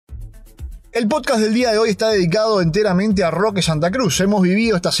El podcast del día de hoy está dedicado enteramente a Roque Santa Cruz. Hemos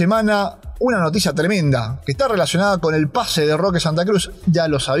vivido esta semana una noticia tremenda que está relacionada con el pase de Roque Santa Cruz. Ya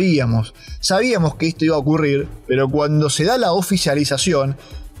lo sabíamos. Sabíamos que esto iba a ocurrir, pero cuando se da la oficialización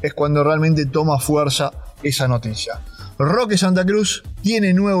es cuando realmente toma fuerza esa noticia. Roque Santa Cruz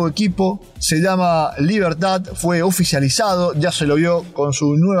tiene nuevo equipo, se llama Libertad, fue oficializado, ya se lo vio con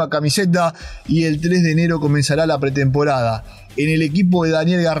su nueva camiseta y el 3 de enero comenzará la pretemporada en el equipo de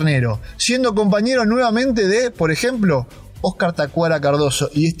Daniel Garnero, siendo compañero nuevamente de, por ejemplo, Oscar Tacuara Cardoso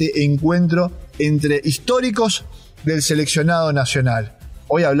y este encuentro entre históricos del seleccionado nacional.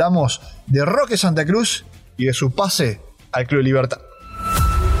 Hoy hablamos de Roque Santa Cruz y de su pase al Club Libertad.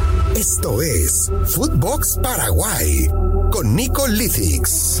 Esto es Footbox Paraguay con Nico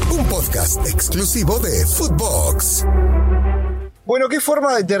Lithix, un podcast exclusivo de Footbox. Bueno, qué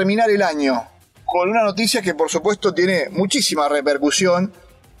forma de terminar el año, con una noticia que por supuesto tiene muchísima repercusión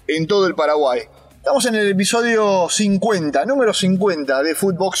en todo el Paraguay. Estamos en el episodio 50, número 50 de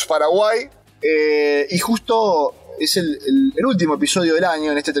Footbox Paraguay, y justo es el último episodio del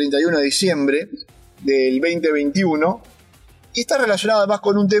año, en este 31 de diciembre del 2021. Y está relacionado además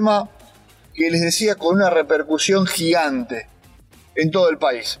con un tema que les decía con una repercusión gigante en todo el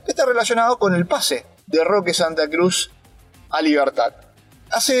país. Está relacionado con el pase de Roque Santa Cruz a Libertad.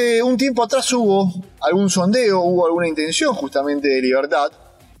 Hace un tiempo atrás hubo algún sondeo, hubo alguna intención justamente de Libertad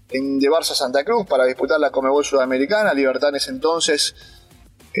en llevarse a Santa Cruz para disputar la Conmebol Sudamericana. Libertad en ese entonces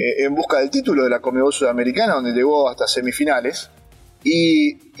en busca del título de la Conmebol Sudamericana, donde llegó hasta semifinales.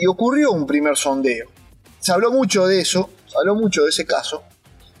 Y ocurrió un primer sondeo. Se habló mucho de eso. Habló mucho de ese caso,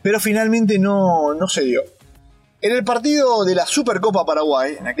 pero finalmente no se dio. En el partido de la Supercopa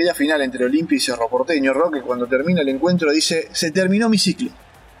Paraguay, en aquella final entre Olimpia y Cerro Porteño, Roque cuando termina el encuentro dice: se terminó mi ciclo,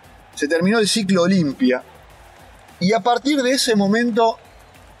 se terminó el ciclo Olimpia. Y a partir de ese momento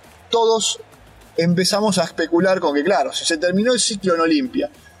todos empezamos a especular con que, claro, si se terminó el ciclo en Olimpia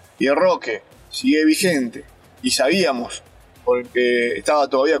y el Roque sigue vigente, y sabíamos, porque estaba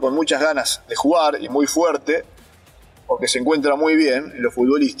todavía con muchas ganas de jugar y muy fuerte, porque se encuentra muy bien en lo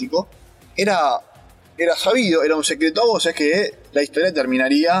futbolístico, era sabido, era un secreto a voces que la historia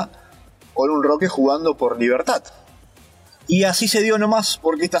terminaría con un Roque jugando por Libertad. Y así se dio nomás,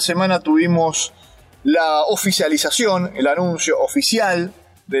 porque esta semana tuvimos la oficialización, el anuncio oficial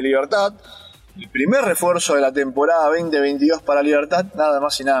de Libertad, el primer refuerzo de la temporada 2022 para Libertad, nada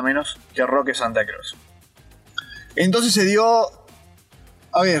más y nada menos que Roque Santa Cruz. Entonces se dio,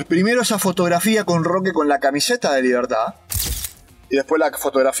 primero esa fotografía con Roque con la camiseta de Libertad, y después la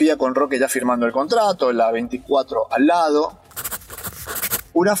fotografía con Roque ya firmando el contrato, la 24 al lado.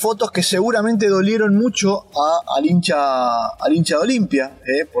 Unas fotos que seguramente dolieron mucho al hincha de Olimpia,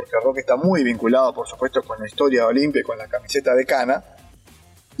 porque Roque está muy vinculado, por supuesto, con la historia de Olimpia y con la camiseta de Cana.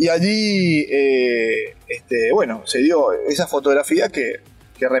 Y allí, se dio esa fotografía que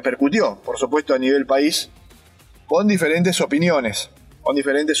repercutió, por supuesto, a nivel país, con diferentes opiniones.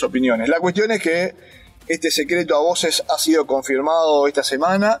 La cuestión es que este secreto a voces ha sido confirmado esta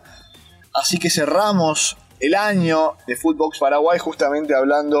semana, así que cerramos el año de Footbox Paraguay justamente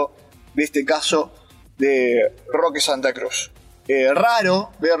hablando de este caso de Roque Santa Cruz.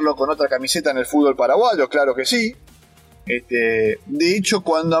 Raro verlo con otra camiseta en el fútbol paraguayo, claro que sí. De hecho,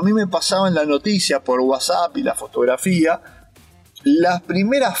 cuando a mí me pasaban la noticia por WhatsApp y la fotografía, las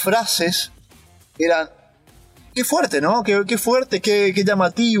primeras frases eran: qué fuerte, ¿no? Qué fuerte, qué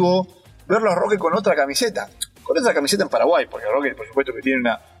llamativo verlo a Roque con otra camiseta. Con otra camiseta en Paraguay, porque Roque, por supuesto, que tiene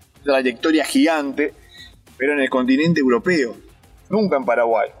una trayectoria gigante, pero en el continente europeo, nunca en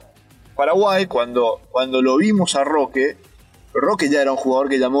Paraguay. Paraguay, cuando lo vimos a Roque ya era un jugador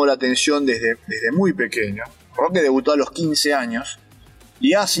que llamó la atención desde muy pequeño. Roque debutó a los 15 años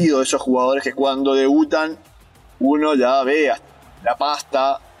y ha sido de esos jugadores que cuando debutan uno ya ve la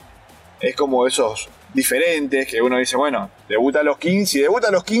pasta, es como esos diferentes que uno dice, bueno, debuta a los 15, y debuta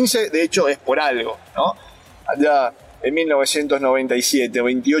a los 15 de hecho es por algo, ¿no? Allá en 1997,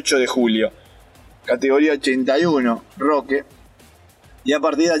 28 de julio, categoría 81, Roque, y a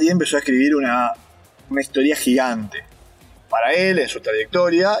partir de allí empezó a escribir una historia gigante para él en su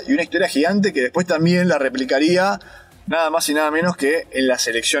trayectoria, y una historia gigante que después también la replicaría nada más y nada menos que en la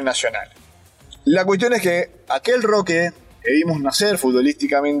selección nacional. La cuestión es que aquel Roque que vimos nacer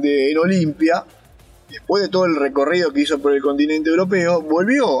futbolísticamente en Olimpia, después de todo el recorrido que hizo por el continente europeo,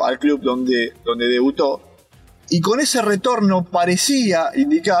 volvió al club donde debutó, y con ese retorno parecía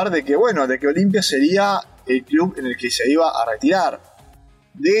indicar de que Olimpia sería el club en el que se iba a retirar.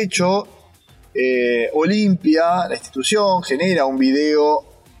 De hecho, Olimpia, la institución, genera un video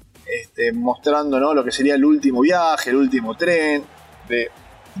mostrando, ¿no?, lo que sería el último viaje, el último tren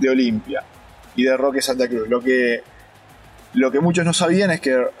de Olimpia. y de Roque Santa Cruz. Lo que muchos no sabían es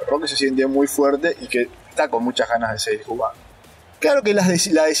que Roque se siente muy fuerte y que está con muchas ganas de seguir jugando. Claro que la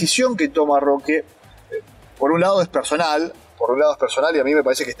decisión que toma Roque, por un lado es personal, y a mí me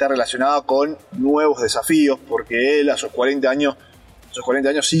parece que está relacionada con nuevos desafíos, porque él a sus 40 años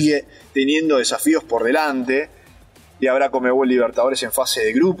sigue teniendo desafíos por delante, y habrá Conmebol Libertadores en fase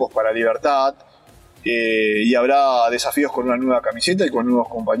de grupos para Libertad, y habrá desafíos con una nueva camiseta y con nuevos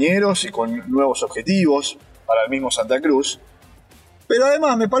compañeros y con nuevos objetivos para el mismo Santa Cruz. Pero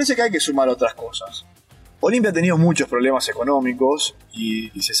además me parece que hay que sumar otras cosas. Olimpia ha tenido muchos problemas económicos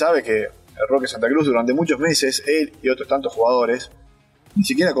y se sabe que el Roque Santa Cruz durante muchos meses, él y otros tantos jugadores, ni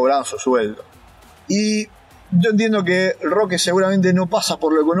siquiera cobraban su sueldo. Y yo entiendo que Roque seguramente no pasa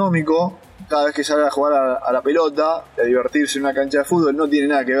por lo económico cada vez que sale a jugar a la pelota, a divertirse en una cancha de fútbol, no tiene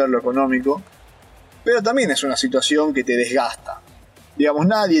nada que ver lo económico, pero también es una situación que te desgasta. Digamos,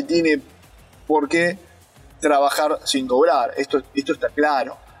 nadie tiene por qué trabajar sin cobrar, esto está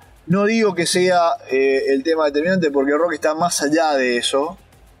claro. No digo que sea el tema determinante, porque Roque está más allá de eso,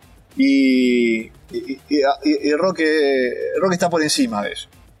 y Roque está por encima de eso.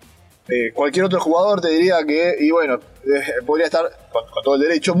 Cualquier otro jugador te diría que, y bueno, podría estar con todo el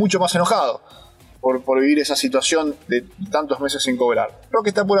derecho mucho más enojado por vivir esa situación de tantos meses sin cobrar. Roque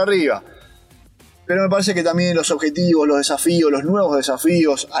está por arriba, pero me parece que también los objetivos, los desafíos, los nuevos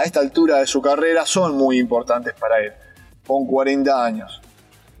desafíos a esta altura de su carrera son muy importantes para él, con 40 años.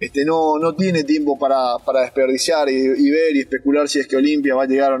 No tiene tiempo para desperdiciar y ver y especular si es que Olimpia va a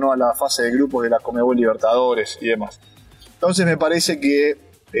llegar o no a la fase de grupos de la Conmebol Libertadores y demás. Entonces me parece que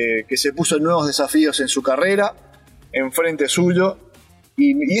se puso nuevos desafíos en su carrera, enfrente suyo,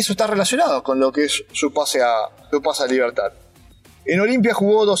 y eso está relacionado con lo que es su pase a Libertad. En Olimpia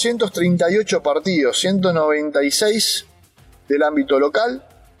jugó 238 partidos, 196 del ámbito local,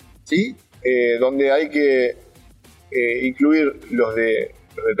 ¿sí? Donde hay que incluir los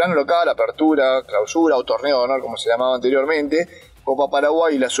del plano local, apertura, clausura o torneo de honor, como se llamaba anteriormente, Copa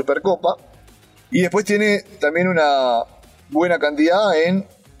Paraguay y la Supercopa. Y después tiene también una buena cantidad en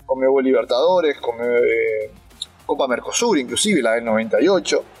Conmebol Libertadores, Copa Mercosur, inclusive la del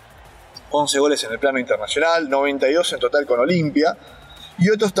 98, 11 goles en el plano internacional, 92 en total con Olimpia, y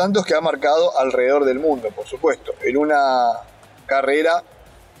otros tantos que ha marcado alrededor del mundo, por supuesto, en una carrera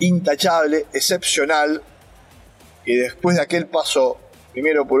intachable, excepcional, y después de aquel paso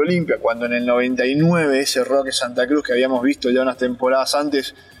primero por Olimpia, cuando en el 99 ese Roque Santa Cruz que habíamos visto ya unas temporadas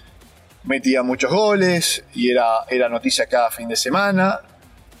antes metía muchos goles y era noticia cada fin de semana,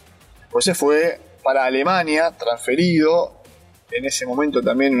 pues se fue para Alemania, transferido, en ese momento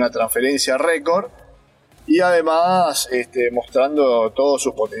también una transferencia récord, y además mostrando todo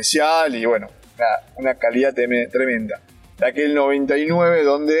su potencial y bueno, una calidad tremenda. De aquel 99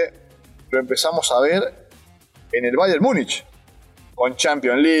 donde lo empezamos a ver en el Bayern Múnich, con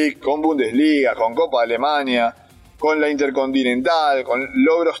Champions League, con Bundesliga, con Copa de Alemania, con la Intercontinental, con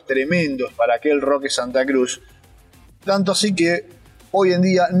logros tremendos para aquel Roque Santa Cruz. Tanto así que hoy en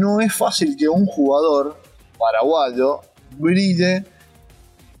día no es fácil que un jugador paraguayo brille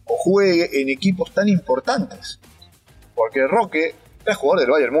o juegue en equipos tan importantes. Porque Roque es jugador del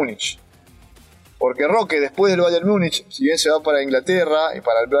Bayern Múnich. Porque Roque, después del Bayern Múnich, si bien se va para Inglaterra y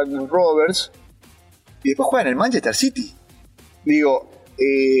para el Blackburn Rovers, y después juega en el Manchester City. Digo,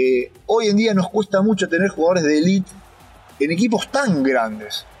 hoy en día nos cuesta mucho tener jugadores de elite en equipos tan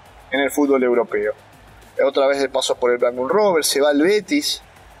grandes en el fútbol europeo. Otra vez de paso por el Blackburn Rovers, se va al Betis,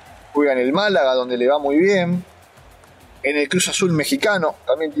 juega en el Málaga, donde le va muy bien. En el Cruz Azul mexicano,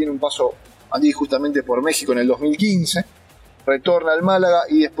 también tiene un paso allí justamente por México en el 2015. Retorna al Málaga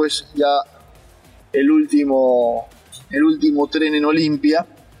y después ya el último tren en Olimpia,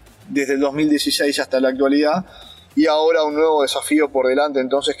 desde el 2016 hasta la actualidad. Y ahora un nuevo desafío por delante,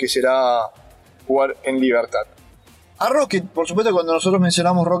 entonces, que será jugar en Libertad. A Roque, por supuesto, cuando nosotros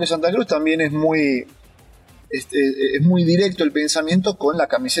mencionamos Roque Santa Cruz, también es muy directo el pensamiento con la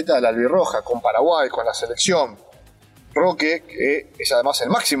camiseta de la albirroja, con Paraguay, con la selección. Roque, que es además el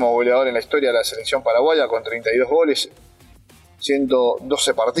máximo goleador en la historia de la selección paraguaya, con 32 goles,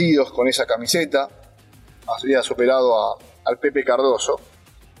 112 partidos con esa camiseta, había superado al Pepe Cardoso.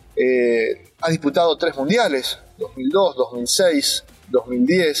 Ha disputado 3 mundiales, 2002, 2006,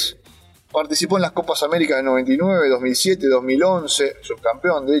 2010, participó en las Copas América de 99, 2007, 2011,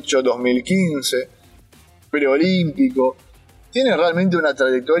 subcampeón de hecho, 2015, preolímpico. Tiene realmente una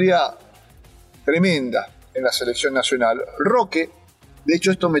trayectoria tremenda en la selección nacional. Roque, de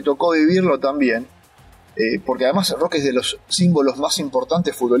hecho esto me tocó vivirlo también, porque además Roque es de los símbolos más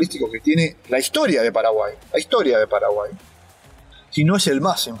importantes futbolísticos que tiene la historia de Paraguay. si no es el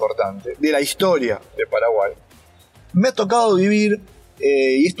más importante, de la historia de Paraguay. Me ha tocado vivir,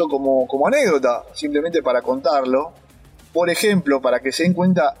 y esto como anécdota, simplemente para contarlo, por ejemplo, para que se den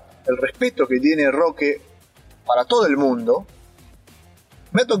cuenta el respeto que tiene Roque para todo el mundo.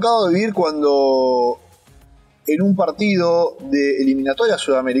 Me ha tocado vivir cuando en un partido de eliminatorias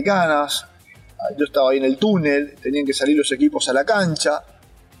sudamericanas, yo estaba ahí en el túnel, tenían que salir los equipos a la cancha,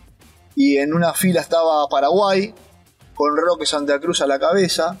 y en una fila estaba Paraguay, con Roque Santa Cruz a la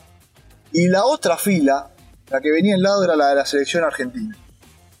cabeza, y la otra fila, la que venía al lado, era la de la selección argentina,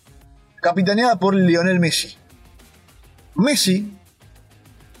 capitaneada por Lionel Messi. Messi,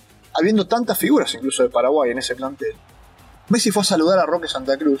 habiendo tantas figuras incluso de Paraguay en ese plantel, Messi fue a saludar a Roque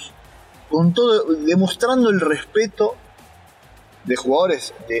Santa Cruz, con todo, demostrando el respeto de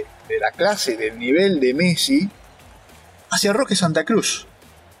jugadores de la clase, del nivel de Messi, hacia Roque Santa Cruz.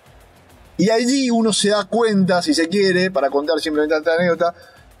 Y allí uno se da cuenta, si se quiere, para contar simplemente esta anécdota,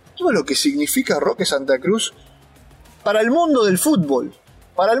 todo lo que significa Roque Santa Cruz para el mundo del fútbol.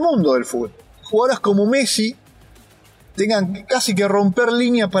 Para el mundo del fútbol. Jugadores como Messi tengan casi que romper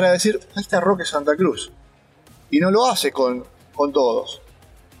línea para decir, ahí está Roque Santa Cruz. Y no lo hace con todos.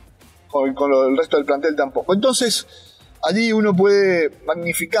 Con el resto del plantel tampoco. Entonces, allí uno puede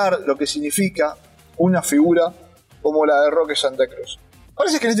magnificar lo que significa una figura como la de Roque Santa Cruz.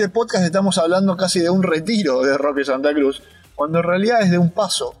 Parece que en este podcast estamos hablando casi de un retiro de Roque Santa Cruz, cuando en realidad es de un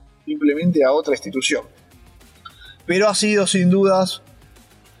paso simplemente a otra institución. Pero ha sido sin dudas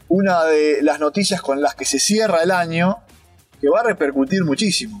una de las noticias con las que se cierra el año, que va a repercutir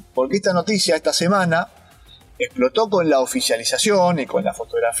muchísimo, porque esta noticia esta semana explotó con la oficialización y con la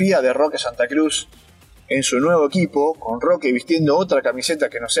fotografía de Roque Santa Cruz en su nuevo equipo, con Roque vistiendo otra camiseta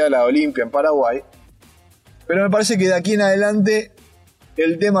que no sea la de Olimpia en Paraguay. Pero me parece que de aquí en adelante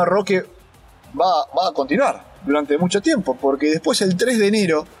el tema Roque va a continuar durante mucho tiempo, porque después el 3 de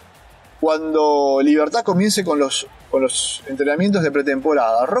enero, cuando Libertad comience con los entrenamientos de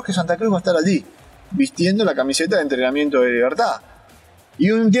pretemporada, Roque Santa Cruz va a estar allí, vistiendo la camiseta de entrenamiento de Libertad.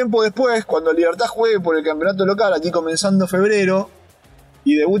 Y un tiempo después, cuando Libertad juegue por el campeonato local, aquí comenzando febrero,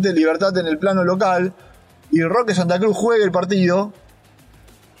 y debute Libertad en el plano local, y Roque Santa Cruz juegue el partido,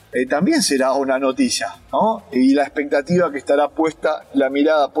 también será una noticia, ¿no? Y la expectativa que estará puesta, la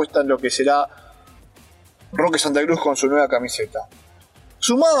mirada puesta en lo que será Roque Santa Cruz con su nueva camiseta.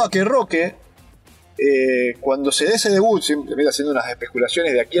 Sumado a que Roque, cuando se dé ese debut, simplemente haciendo unas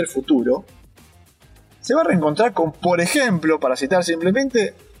especulaciones de aquí al futuro, se va a reencontrar con, por ejemplo, para citar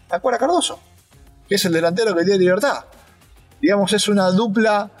simplemente, Tacuara Cardoso, que es el delantero que tiene Libertad. Digamos, es una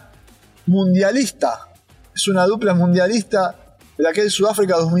dupla mundialista. Es una dupla mundialista de aquel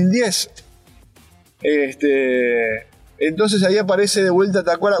Sudáfrica 2010. Entonces ahí aparece de vuelta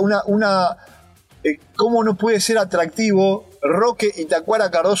Tacuara. ¿Cómo no puede ser atractivo Roque y Tacuara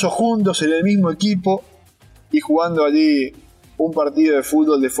Cardoso juntos en el mismo equipo y jugando allí un partido de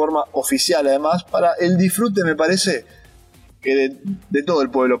fútbol de forma oficial, además, para el disfrute, me parece, que de todo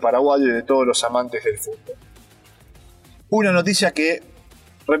el pueblo paraguayo y de todos los amantes del fútbol? Una noticia que,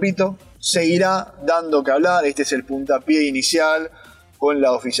 repito, seguirá dando que hablar. Este es el puntapié inicial con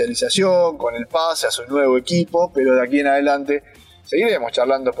la oficialización, con el pase a su nuevo equipo, pero de aquí en adelante seguiremos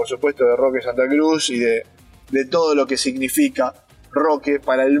charlando, por supuesto, de Roque Santa Cruz y de todo lo que significa Roque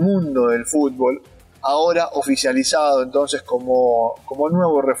para el mundo del fútbol, ahora oficializado entonces como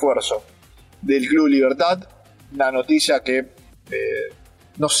nuevo refuerzo del Club Libertad. Una noticia que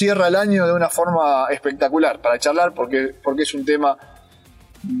nos cierra el año de una forma espectacular para charlar, porque es un tema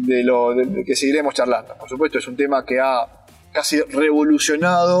de que seguiremos charlando. Por supuesto, es un tema que ha casi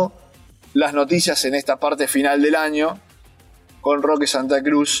revolucionado las noticias en esta parte final del año, con Roque Santa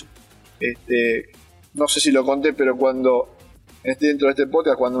Cruz. No sé si lo conté, pero cuando dentro de este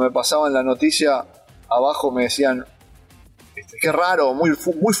podcast, cuando me pasaban la noticia, abajo me decían, qué raro, muy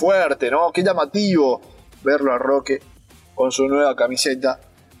fuerte, ¿no? Qué llamativo verlo a Roque con su nueva camiseta.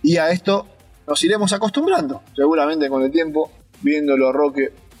 Y a esto nos iremos acostumbrando, seguramente con el tiempo, viéndolo a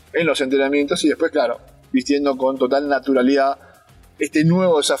Roque en los entrenamientos y después, claro, vistiendo con total naturalidad este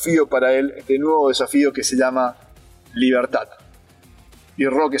nuevo desafío para él, este nuevo desafío que se llama Libertad. Y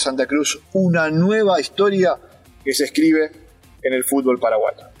Roque Santa Cruz, una nueva historia que se escribe en el fútbol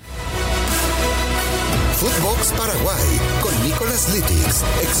paraguayo. Footbox Paraguay con Nicolás Litix,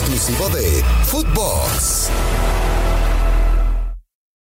 exclusivo de Footbox.